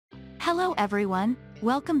Hello everyone,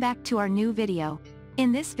 welcome back to our new video.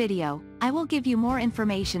 In this video, I will give you more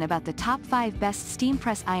information about the top 5 best steam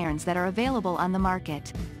press irons that are available on the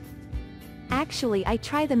market. Actually, I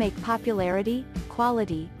try to make popularity,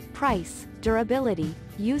 quality, price, durability,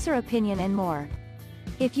 user opinion and more.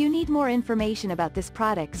 If you need more information about these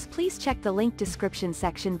products, please check the link description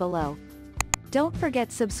section below. Don't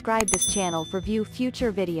forget subscribe this channel for view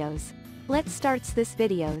future videos. Let's start this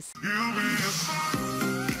videos.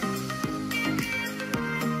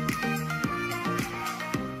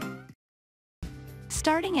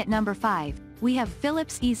 Starting at number 5, we have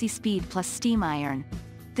Philips Easy Speed Plus Steam Iron.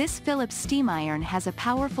 This Philips steam iron has a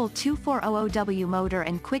powerful 2400W motor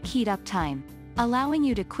and quick heat up time, allowing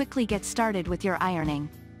you to quickly get started with your ironing.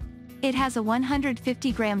 It has a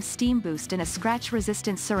 150-gram steam boost and a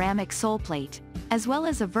scratch-resistant ceramic sole plate, as well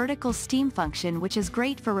as a vertical steam function which is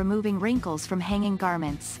great for removing wrinkles from hanging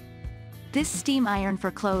garments. This steam iron for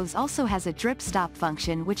clothes also has a drip stop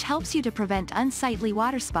function which helps you to prevent unsightly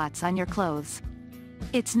water spots on your clothes.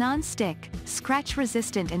 It's non-stick,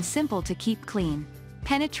 scratch-resistant and simple to keep clean.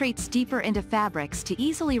 Penetrates deeper into fabrics to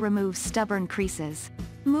easily remove stubborn creases.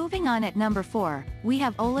 Moving on at number 4, we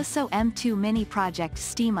have Oliso M2 Mini Project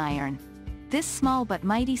Steam Iron. This small but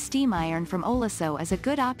mighty steam iron from Oliso is a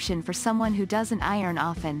good option for someone who doesn't iron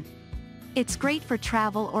often. It's great for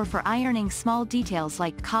travel or for ironing small details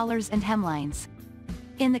like collars and hemlines.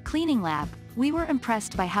 In the cleaning lab, we were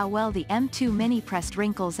impressed by how well the M2 Mini pressed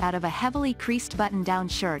wrinkles out of a heavily creased button-down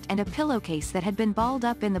shirt and a pillowcase that had been balled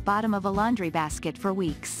up in the bottom of a laundry basket for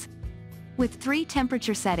weeks. With 3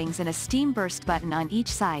 temperature settings and a steam burst button on each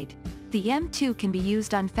side, the M2 can be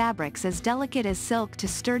used on fabrics as delicate as silk to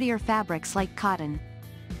sturdier fabrics like cotton.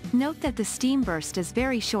 Note that the steam burst is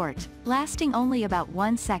very short, lasting only about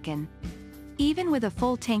 1 second. Even with a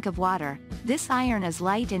full tank of water, this iron is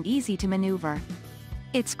light and easy to maneuver.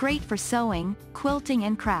 It's great for sewing, quilting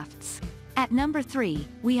and crafts. At number 3,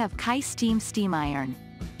 we have Kai Steam Iron.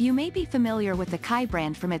 You may be familiar with the Kai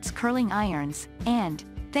brand from its curling irons, and,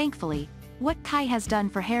 thankfully, what Kai has done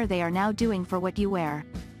for hair they are now doing for what you wear.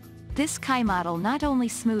 This Kai model not only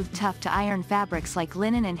smoothed tough to iron fabrics like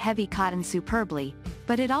linen and heavy cotton superbly,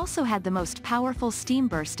 but it also had the most powerful steam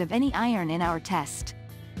burst of any iron in our test.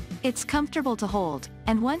 It's comfortable to hold,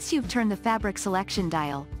 and once you've turned the fabric selection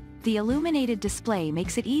dial, the illuminated display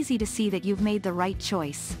makes it easy to see that you've made the right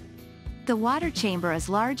choice. The water chamber is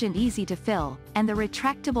large and easy to fill, and the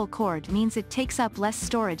retractable cord means it takes up less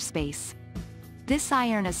storage space. This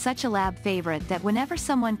iron is such a lab favorite that whenever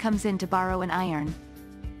someone comes in to borrow an iron,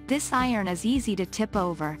 this iron is easy to tip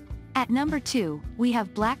over. At number 2, we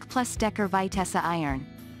have Black Plus Decker Vitessa Iron.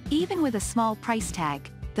 Even with a small price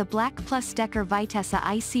tag, the Black Plus Decker Vitessa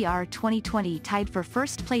ICR 2020 tied for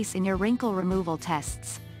first place in your wrinkle removal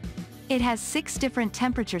tests. It has 6 different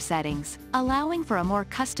temperature settings, allowing for a more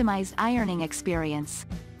customized ironing experience.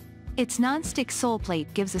 Its non-stick sole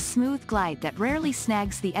plate gives a smooth glide that rarely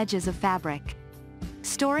snags the edges of fabric.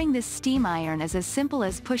 Storing this steam iron is as simple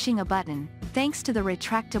as pushing a button, thanks to the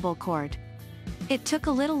retractable cord. It took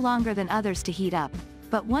a little longer than others to heat up,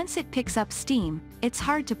 but once it picks up steam, it's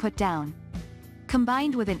hard to put down.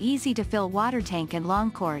 Combined with an easy-to-fill water tank and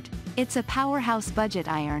long cord, it's a powerhouse budget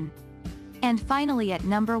iron. And finally at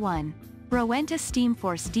number 1, Rowenta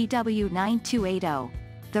Steamforce DW9280.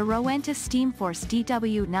 The Rowenta Steamforce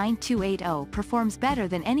DW9280 performs better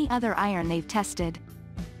than any other iron they've tested.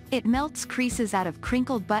 It melts creases out of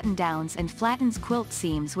crinkled button-downs and flattens quilt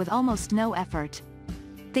seams with almost no effort.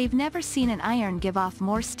 They've never seen an iron give off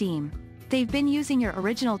more steam. They've been using your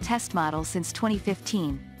original test model since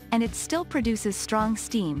 2015, and it still produces strong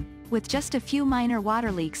steam, with just a few minor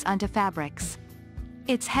water leaks onto fabrics.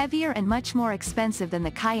 It's heavier and much more expensive than the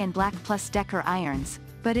Kai and Black Plus Decker irons,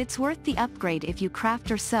 but it's worth the upgrade if you craft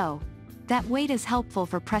or sew. That weight is helpful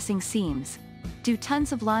for pressing seams, do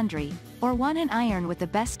tons of laundry, or want an iron with the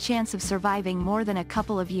best chance of surviving more than a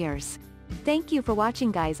couple of years. Thank you for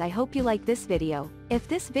watching guys. I hope you like this video. If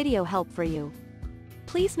this video helped for you,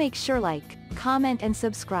 please make sure like, comment and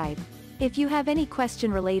subscribe. If you have any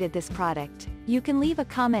question related this product, you can leave a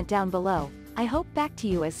comment down below. I hope back to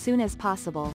you as soon as possible.